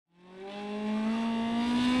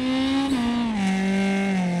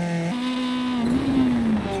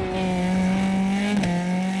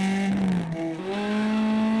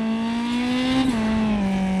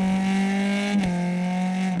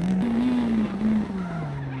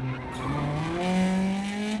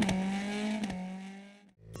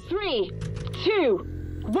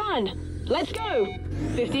1. Let's go.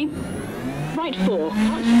 50. Right 4,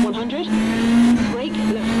 cut, 100. Brake,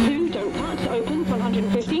 left 2, don't cut, opens,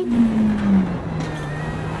 150.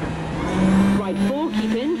 Right 4,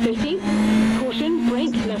 keep in, 50. Caution,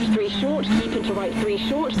 brake, left 3 short, keep into right 3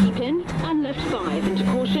 short, keep in. And left 5, into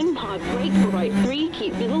caution, hard brake for right 3,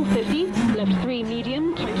 keep middle, 50. Left 3,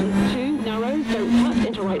 medium, tightens 2, narrows, don't cut,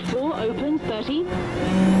 into right 4, opens, 30.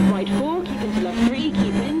 Right 4, keep into left 3,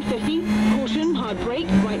 keep in, 50. Caution, hard brake,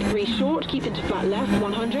 right 3 short, keep into flat left,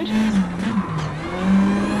 100.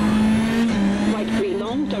 Right 3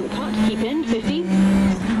 long, don't cut, keep in, 50.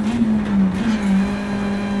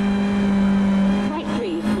 Right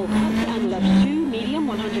 3, small cut, and left 2, medium,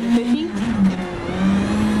 150.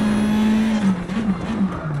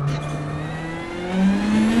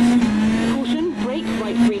 Caution, brake,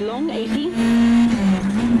 right 3 long, 80.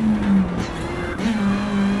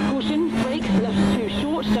 Caution, brake, left 2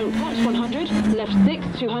 short, don't cut, 100. Left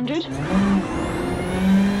 6, 200.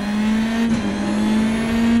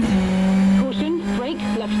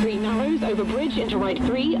 Left 3 narrows, over bridge, into right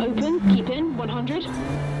 3, opens, keep in, 100.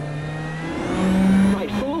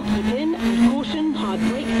 Right 4, keep in, and caution, hard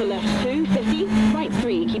brake for left 2, 50. Right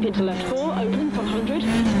 3, keep into left 4, opens, 100.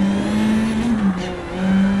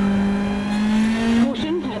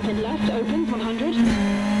 Caution, hairpin left, opens, 100.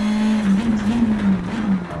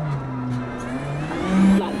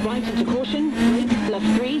 Flat right into caution, brake, left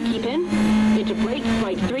 3, keep in. Into brake,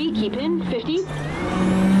 right 3, keep in, 50.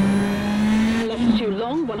 2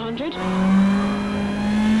 long, 100.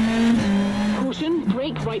 Caution,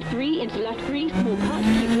 brake, right 3, into left 3, small cut,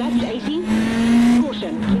 keep left, 80.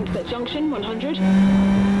 Caution, Kingset junction, 100.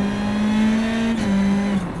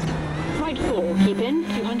 Right 4, keep in,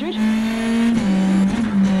 200.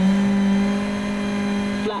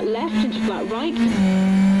 Flat left into flat right.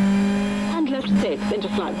 And left 6 into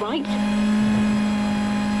flat right.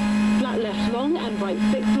 Flat left long and right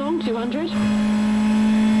 6 long, 200.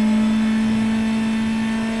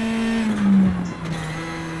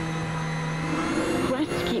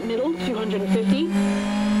 Middle, 250.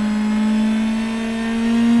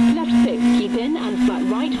 Left 6, keep in, and flat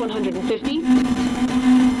right, 150.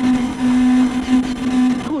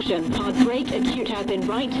 Caution, hard brake, acute hairpin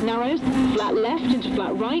right, narrows, flat left into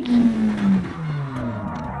flat right.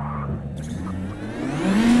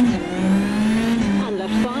 And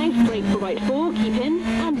left 5, brake for right 4, keep in,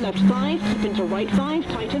 and left 5, keep into right 5,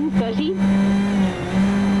 tighten, 30.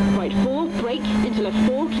 Right 4, brake, into left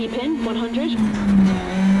 4, keep in, 100.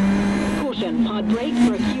 Hard brake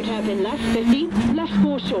for acute hairpin left, 50. Left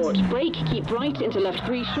 4 short, brake, keep right, into left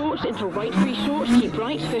 3 short, into right 3 short, keep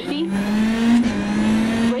right, 50.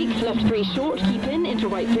 Brake, left 3 short, keep in, into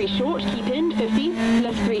right 3 short, keep in, 50.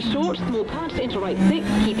 Left 3 short, small cut, into right 6,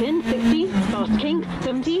 keep in, 60. Fast kinks,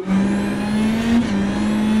 70.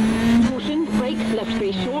 Caution, brake, left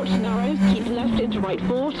 3 short, narrows, keep left, into right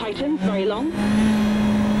 4, tightens, very long.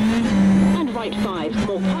 And right 5,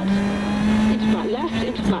 small cut. Into flat left,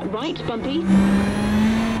 into flat right, bumpy.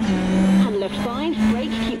 And left 5,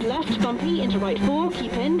 brake, keep left, bumpy, into right 4,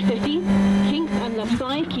 keep in, 50. Kinks and left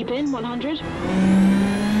 5, keep in, 100.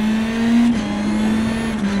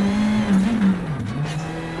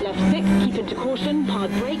 Left 6, keep into caution,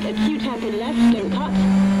 hard brake, acute hairpin left, don't cut.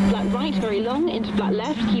 Flat right, very long, into flat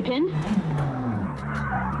left, keep in.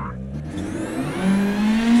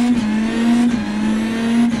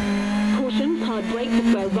 Hard brake to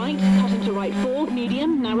slow right, cut into right 4,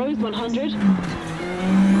 medium, narrows, 100.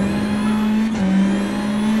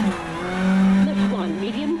 Left 1,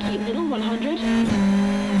 medium, keep middle, 100.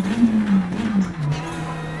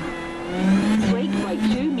 Brake, right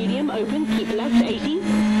 2, medium, open, keep left, 80.